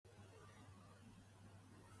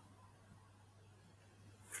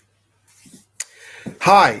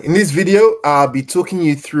Hi, in this video, I'll be talking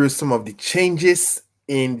you through some of the changes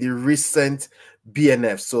in the recent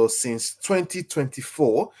BNF. So since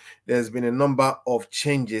 2024, there's been a number of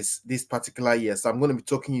changes this particular year. So I'm going to be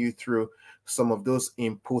talking you through some of those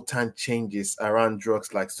important changes around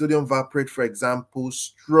drugs like sodium valproate, for example,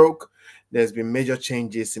 stroke. There's been major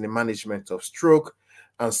changes in the management of stroke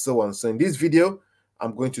and so on. So in this video,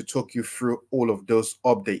 I'm going to talk you through all of those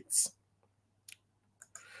updates.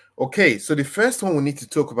 Okay, so the first one we need to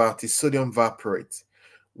talk about is sodium valproate.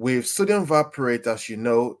 With sodium valproate, as you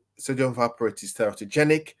know, sodium valproate is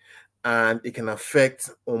teratogenic and it can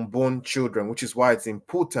affect unborn children, which is why it's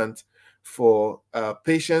important for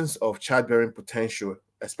patients of childbearing potential,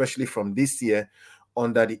 especially from this year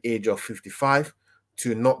under the age of 55,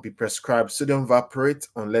 to not be prescribed sodium valproate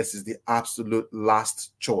unless it's the absolute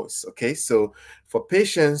last choice. Okay, so for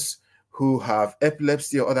patients who have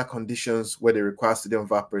epilepsy or other conditions where they require sodium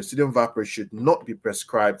valproate should not be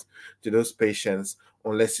prescribed to those patients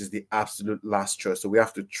unless it's the absolute last choice. So we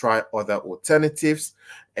have to try other alternatives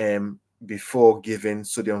before giving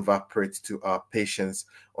sodium valproate to our patients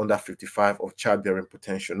under 55 of childbearing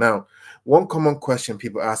potential. Now, one common question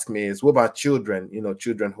people ask me is, what about children? You know,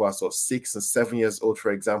 children who are sort of 6 and 7 years old,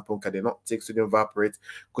 for example, can they not take sodium valproate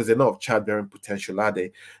because they're not of childbearing potential, are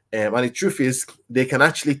they? And the truth is, they can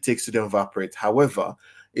actually take sodium valproate. However,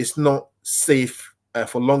 it's not safe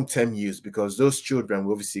for long-term use because those children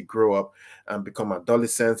will obviously grow up and become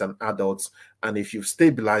adolescents and adults. And if you've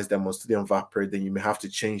stabilized them on sodium valproate, then you may have to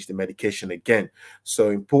change the medication again.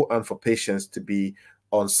 So important for patients to be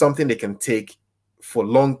on something they can take for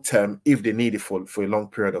long-term if they need it for a long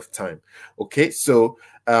period of time. Okay, so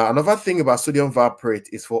another thing about sodium valproate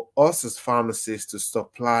is for us as pharmacists to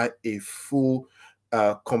supply a full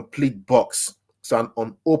complete box. So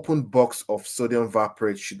an unopened box of sodium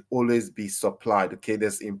valproate should always be supplied. Okay,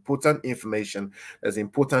 there's important information, there's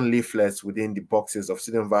important leaflets within the boxes of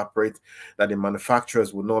sodium valproate that the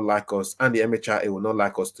manufacturers will not like us and the MHRA will not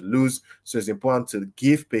like us to lose. So it's important to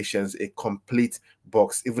give patients a complete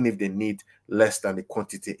box, even if they need less than the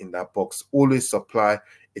quantity in that box. Always supply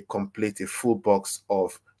a full box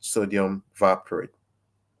of sodium valproate.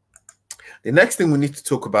 The next thing we need to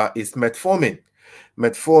talk about is metformin.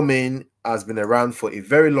 Metformin has been around for a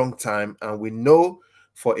very long time, and we know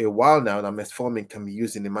for a while now that metformin can be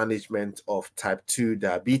used in the management of type 2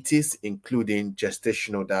 diabetes, including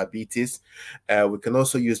gestational diabetes. We can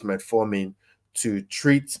also use metformin to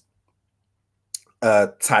treat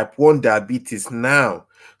type 1 diabetes now.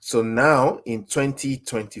 So now in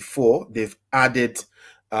 2024, they've added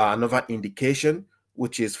another indication,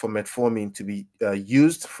 which is for metformin to be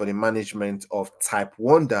used for the management of type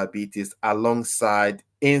 1 diabetes alongside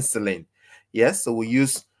insulin. Yes, so we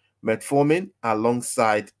use metformin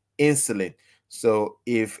alongside insulin. So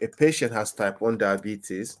if a patient has type 1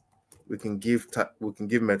 diabetes, we can give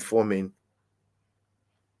metformin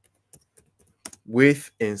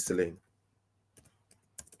with insulin.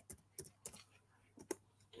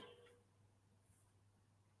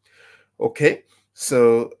 Okay,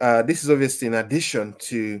 so this is obviously in addition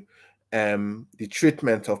to the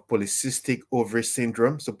treatment of polycystic ovary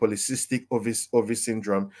syndrome. So polycystic ovary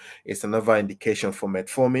syndrome is another indication for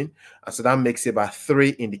metformin. And so that makes it about 3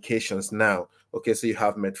 indications now. Okay, so you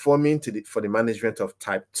have metformin for the management of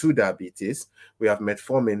type 2 diabetes. We have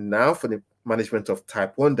metformin now for the management of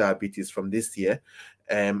type 1 diabetes from this year.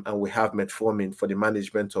 And we have metformin for the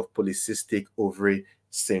management of polycystic ovary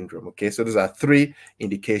syndrome. Okay, so those are 3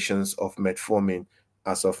 indications of metformin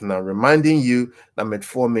as of now, reminding you that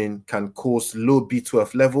metformin can cause low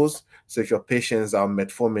B12 levels. So if your patients are on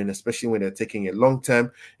metformin, especially when they're taking it long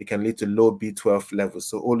term, it can lead to low B12 levels.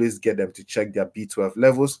 So always get them to check their B12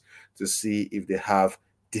 levels to see if they have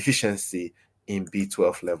deficiency in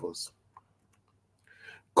B12 levels.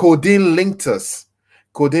 Codin Linkus.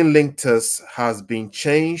 Codin Linkus has been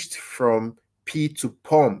changed from P to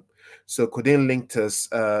POM. So Codin Linkus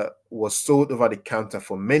was sold over the counter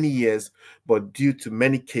for many years, but due to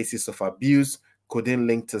many cases of abuse, Codin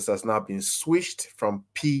Linkus has now been switched from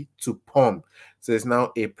P to POM. So it's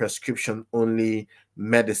now a prescription-only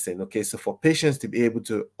medicine. Okay, so for patients to be able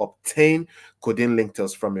to obtain Codin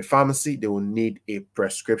Linkus from a pharmacy, they will need a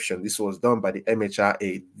prescription. This was done by the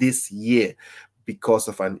MHRA this year because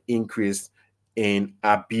of an increase in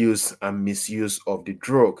abuse and misuse of the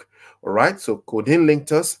drug. All right, so Codin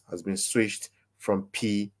Linkus has been switched from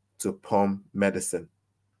P to POM medicine.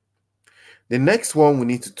 The next one we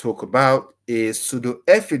need to talk about is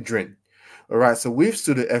pseudoephedrine. All right, so with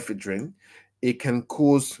pseudoephedrine, it can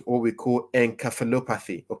cause what we call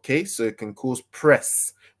encephalopathy. Okay, so it can cause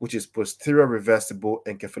PRES, which is posterior reversible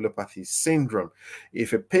encephalopathy syndrome.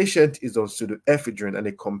 If a patient is on pseudoephedrine and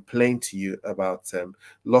they complain to you about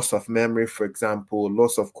loss of memory, for example,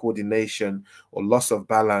 loss of coordination or loss of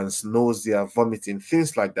balance, nausea, vomiting,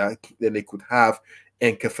 things like that, then they could have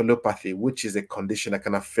encephalopathy, which is a condition that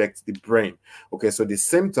can affect the brain. Okay, so the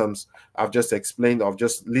symptoms I've just explained, I've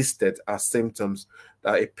just listed as symptoms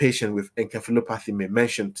that a patient with encephalopathy may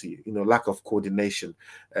mention to you. Lack of coordination,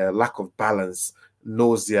 lack of balance,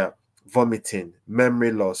 nausea, vomiting,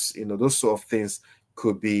 memory loss, those sort of things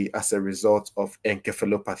could be as a result of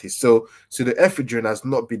encephalopathy. So the ephedrine has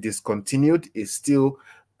not been discontinued. It's still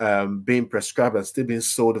being prescribed and still being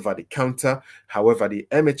sold over the counter. However, the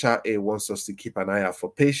MHRA wants us to keep an eye out for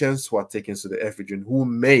patients who are taking pseudoephedrine who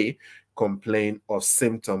may complain of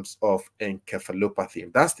symptoms of encephalopathy.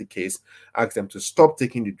 If that's the case, ask them to stop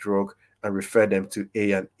taking the drug and refer them to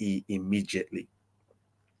A&E immediately.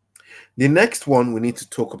 The next one we need to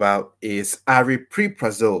talk about is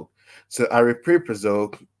aripiprazole. So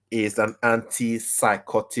aripiprazole is an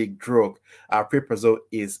antipsychotic drug. Aripiprazole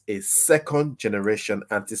is a second-generation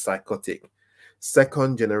antipsychotic.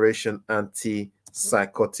 Second-generation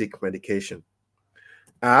antipsychotic medication.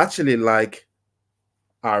 I actually like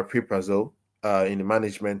aripiprazole in the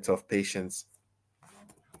management of patients.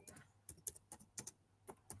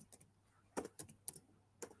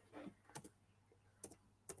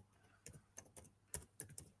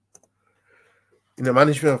 In the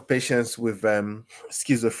management of patients with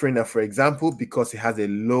schizophrenia, for example, because it has a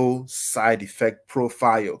low side effect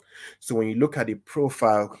profile. So when you look at the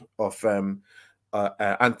profile of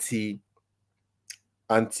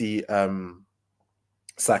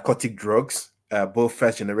psychotic drugs, both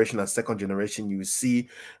first generation and second generation, you see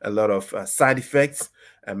a lot of side effects,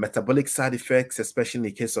 metabolic side effects, especially in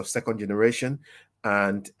the case of second generation,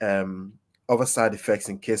 and other side effects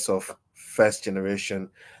in case of first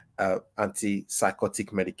generation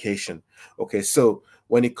antipsychotic medication. Okay, so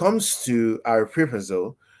when it comes to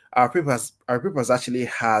aripiprazole, aripiprazole actually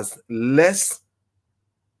has less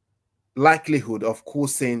likelihood of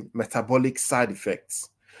causing metabolic side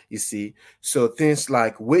effects. You see, so things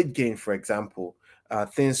like weight gain, for example,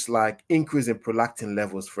 things like increase in prolactin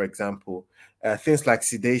levels, for example, things like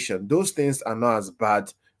sedation, those things are not as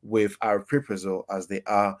bad with aripiprazole as they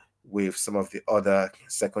are with some of the other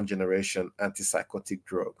second generation antipsychotic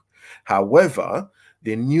drug. However,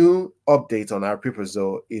 the new update on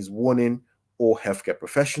aripiprazole is warning all healthcare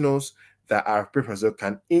professionals that aripiprazole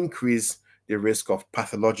can increase the risk of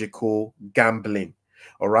pathological gambling.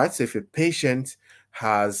 All right, so if a patient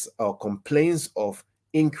has complaints of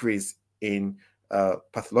increase in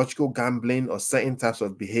pathological gambling or certain types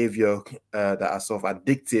of behavior that are sort of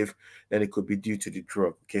addictive, then it could be due to the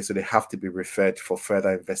drug. Okay, so they have to be referred for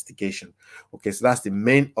further investigation. Okay, so that's the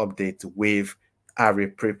main update with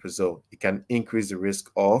aripiprazole. It can increase the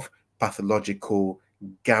risk of pathological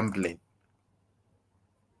gambling.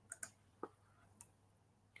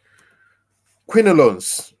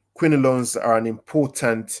 QUINolones. QUINolones are an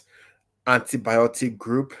important antibiotic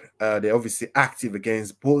group. They're obviously active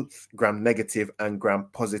against both gram-negative and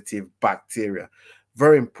gram-positive bacteria.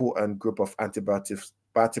 Very important group of antibiotics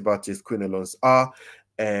QUINolones are.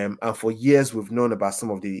 And for years, we've known about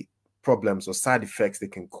some of the problems or side effects they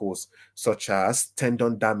can cause, such as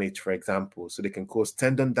tendon damage, for example. So they can cause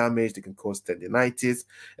tendon damage, they can cause tendinitis,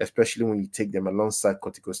 especially when you take them alongside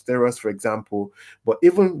corticosteroids, for example. But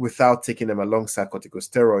even without taking them alongside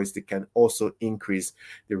corticosteroids, they can also increase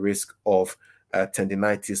the risk of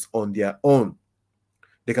tendinitis on their own.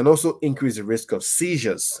 They can also increase the risk of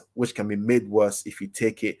seizures, which can be made worse if you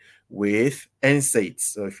take it with NSAIDs.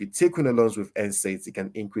 So if you take QUINolones with NSAIDs, it can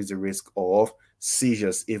increase the risk of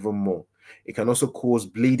seizures even more. It can also cause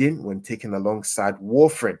bleeding when taken alongside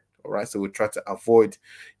warfarin. All right, so we try to avoid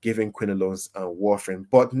giving QUINolones and warfarin.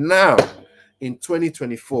 But now, in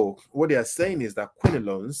 2024, what they are saying is that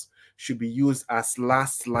QUINolones should be used as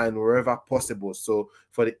last line wherever possible. So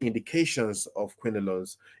for the indications of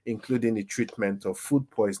QUINolones, including the treatment of food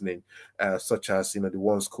poisoning, such as the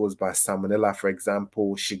ones caused by Salmonella, for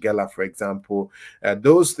example, Shigella, for example,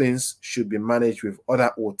 those things should be managed with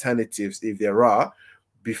other alternatives if there are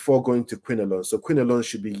before going to QUINolones. So QUINolones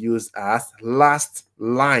should be used as last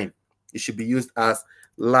line. It should be used as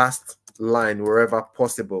last line wherever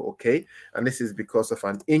possible. Okay, and this is because of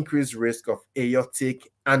an increased risk of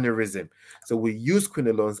aortic aneurysm. So we use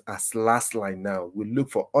QUINolones as last line now. We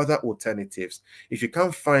look for other alternatives. If you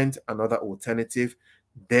can't find another alternative,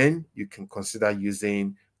 then you can consider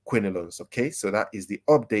using QUINolones. Okay, so that is the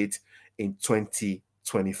update in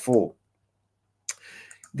 2024.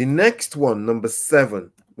 The next one, number 7,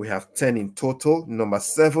 we have 10 in total. Number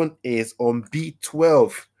 7 is on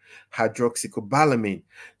B12, hydroxycobalamin.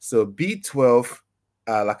 So B12,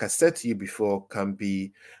 like I said to you before, can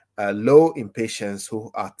be low in patients who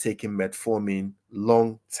are taking metformin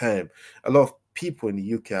long term. A lot of people in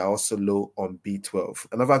the UK are also low on B12.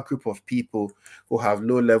 Another group of people who have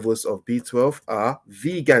low levels of B12 are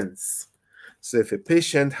vegans. So if a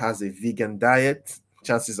patient has a vegan diet,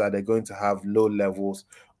 chances are they're going to have low levels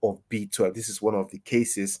of B12. This is one of the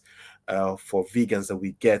cases for vegans that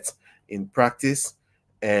we get in practice.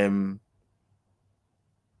 In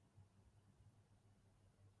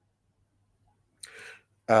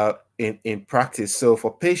practice. So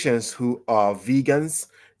for patients who are vegans,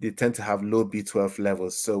 they tend to have low B12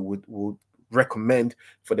 levels. So would recommend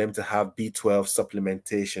for them to have B12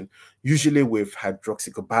 supplementation, usually with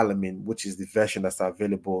hydroxycobalamin, which is the version that's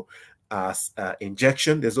available as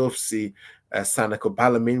injection. There's obviously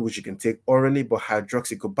Simaglutide, which you can take orally, but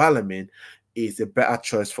hydroxycobalamin is a better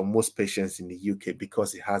choice for most patients in the UK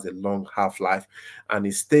because it has a long half-life and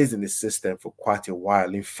it stays in the system for quite a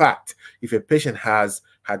while. In fact, if a patient has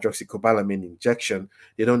hydroxycobalamin injection,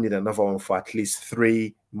 they don't need another one for at least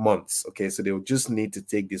 3 months. Okay, so they will just need to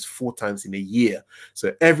take this 4 times in a year.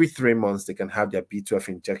 So every 3 months, they can have their B12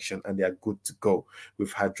 injection and they are good to go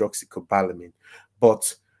with hydroxycobalamin.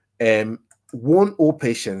 But warn all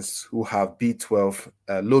patients who have B12,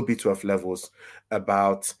 low B12 levels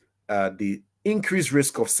about the increased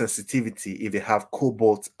risk of sensitivity if they have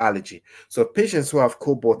cobalt allergy. So patients who have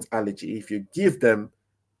cobalt allergy, if you give them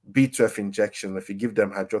B12 injection, if you give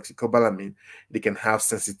them hydroxycobalamin, they can have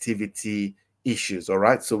sensitivity issues. All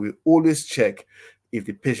right, so we always check if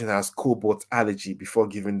the patient has cobalt allergy before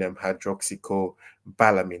giving them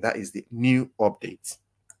hydroxycobalamin. That is the new update.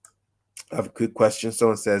 I have a quick question.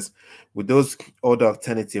 Someone says, would those other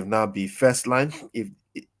alternative now be first line? If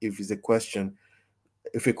it's a question,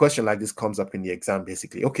 if a question like this comes up in the exam,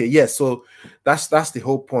 basically. Okay, yes. So that's the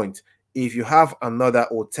whole point. If you have another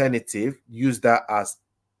alternative, use that as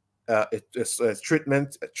a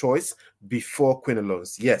treatment choice before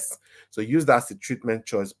QUINolones. Yes. So use that as a treatment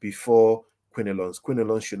choice before QUINolones.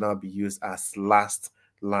 QUINolones should now be used as last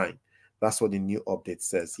line. That's what the new update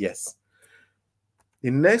says. Yes.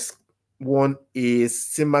 The next one is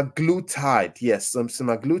Simaglutide. Yes,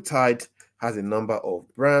 Simaglutide has a number of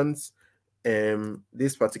brands.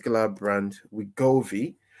 This particular brand,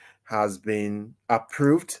 Wegovy, has been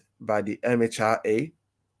approved by the MHRA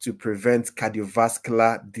to prevent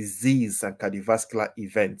cardiovascular disease and cardiovascular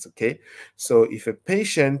events. Okay, so if a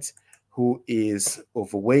patient who is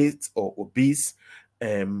overweight or obese,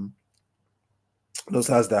 also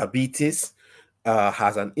has diabetes,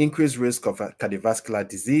 has an increased risk of cardiovascular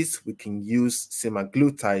disease, we can use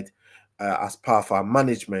semaglutide as part of our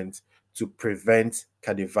management to prevent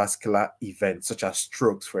cardiovascular events such as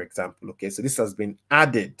strokes, for example. Okay, so this has been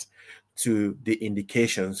added to the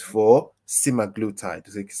indications for semaglutide.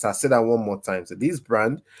 So I'll say that one more time. So this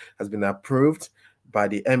brand has been approved by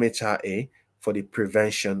the MHRA for the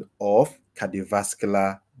prevention of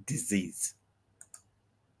cardiovascular disease.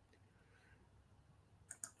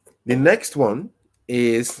 The next one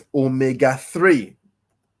is omega-3.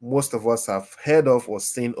 Most of us have heard of or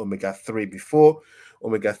seen omega-3 before.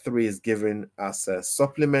 Omega-3 is given as a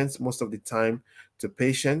supplement most of the time to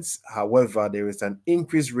patients. However, there is an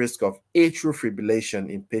increased risk of atrial fibrillation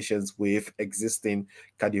in patients with existing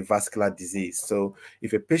cardiovascular disease. So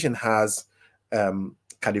if a patient has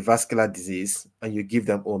cardiovascular disease and you give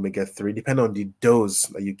them omega-3, depending on the dose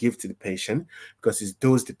that you give to the patient, because it's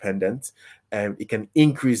dose dependent, it can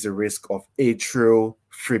increase the risk of atrial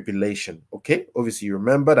fibrillation. Okay, obviously you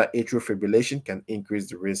remember that atrial fibrillation can increase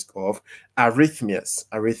the risk of arrhythmias.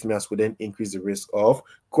 Arrhythmias will then increase the risk of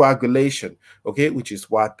coagulation. Okay, which is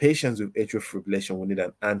why patients with atrial fibrillation will need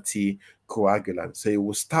an anticoagulant. So it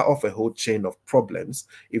will start off a whole chain of problems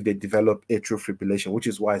if they develop atrial fibrillation, which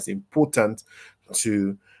is why it's important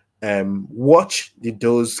to watch the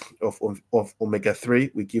dose of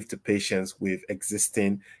omega-3 we give to patients with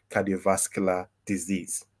existing cardiovascular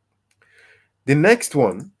disease. The next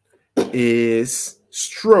one is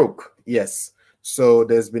stroke. Yes, so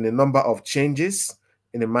there's been a number of changes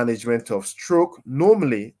in the management of stroke.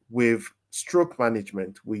 Normally with stroke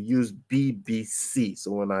management, we use BBC.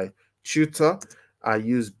 So when I tutor, I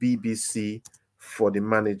use BBC for the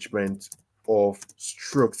management of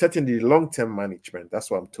stroke, certainly the long-term management.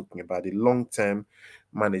 That's what I'm talking about, the long-term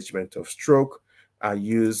management of stroke. I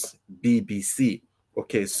use BBC.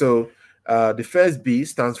 Okay, so the first B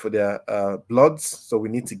stands for their bloods. So we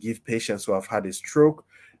need to give patients who have had a stroke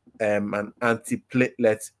an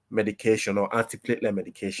antiplatelet medication or antiplatelet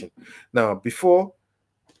medication. Now, before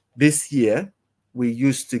This year, we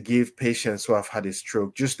used to give patients who have had a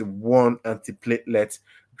stroke just one antiplatelet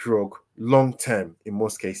drug long term in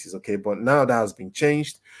most cases, okay? But now that has been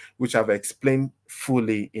changed, which I've explained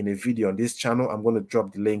fully in a video on this channel. I'm going to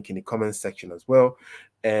drop the link in the comment section as well.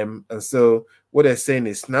 And so what they're saying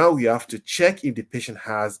is now you have to check if the patient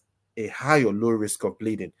has a high or low risk of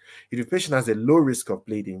bleeding. If the patient has a low risk of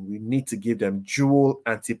bleeding, we need to give them dual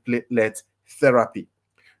antiplatelet therapy.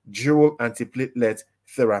 Dual antiplatelet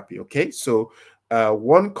therapy, okay? So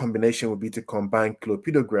one combination would be to combine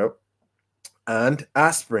clopidogrel and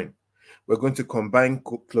aspirin. We're going to combine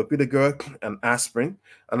clopidogrel and aspirin.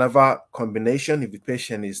 Another combination, if the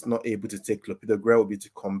patient is not able to take clopidogrel, will be to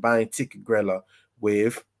combine ticagrelor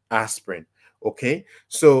with aspirin. Okay,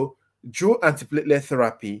 so dual antiplatelet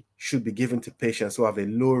therapy should be given to patients who have a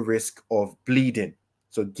low risk of bleeding.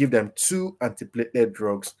 So give them 2 antiplatelet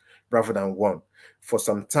drugs rather than 1 for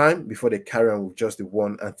some time before they carry on with just the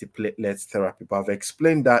 1 antiplatelet therapy. But I've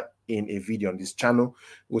explained that in a video on this channel,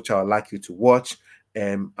 which I would like you to watch.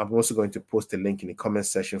 I'm also going to post a link in the comment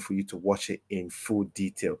section for you to watch it in full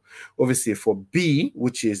detail. Obviously, for B,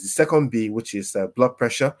 which is the second B, which is blood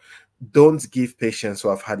pressure, don't give patients who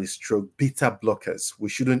have had a stroke beta blockers. We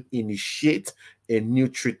shouldn't initiate a new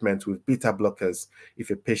treatment with beta blockers if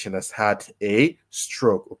a patient has had a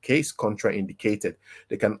stroke. Okay, it's contraindicated.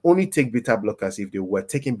 They can only take beta blockers if they were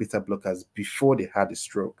taking beta blockers before they had a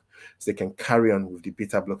stroke, so they can carry on with the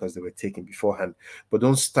beta blockers they were taking beforehand. But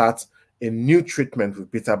don't start a new treatment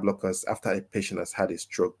with beta blockers after a patient has had a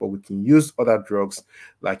stroke. But we can use other drugs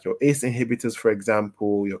like your ACE inhibitors, for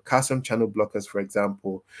example, your calcium channel blockers, for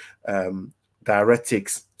example,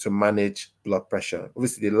 diuretics to manage blood pressure.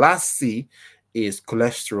 Obviously, the last C is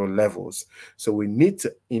cholesterol levels. So we need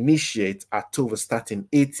to initiate atorvastatin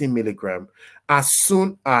 80 milligram as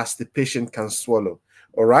soon as the patient can swallow.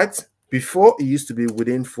 All right. Before it used to be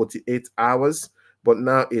within 48 hours, but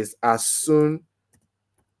now is as soon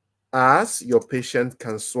as your patient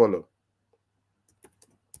can swallow.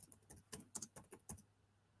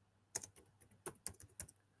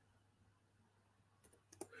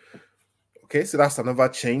 Okay, so that's another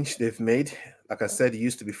change they've made. Like I said, it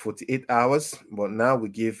used to be 48 hours, but now we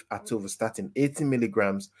give atorvastatin 80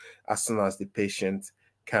 milligrams as soon as the patient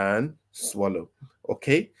can swallow.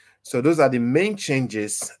 Okay, so those are the main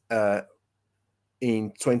changes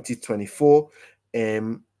in 2024.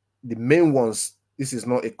 The main ones, this is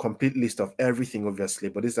not a complete list of everything, obviously,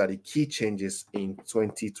 but these are the key changes in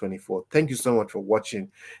 2024. Thank you so much for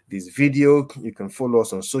watching this video. You can follow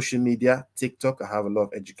us on social media, TikTok. I have a lot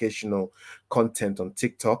of educational content on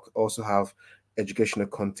TikTok. Also have educational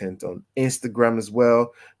content on Instagram as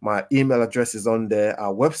well. My email address is on there.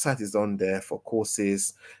 Our website is on there for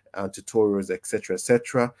courses and tutorials, etc.,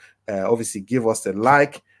 etc. Obviously, give us a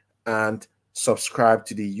like and subscribe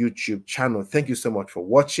to the YouTube channel. Thank you so much for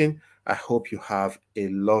watching. I hope you have a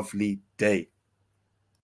lovely day.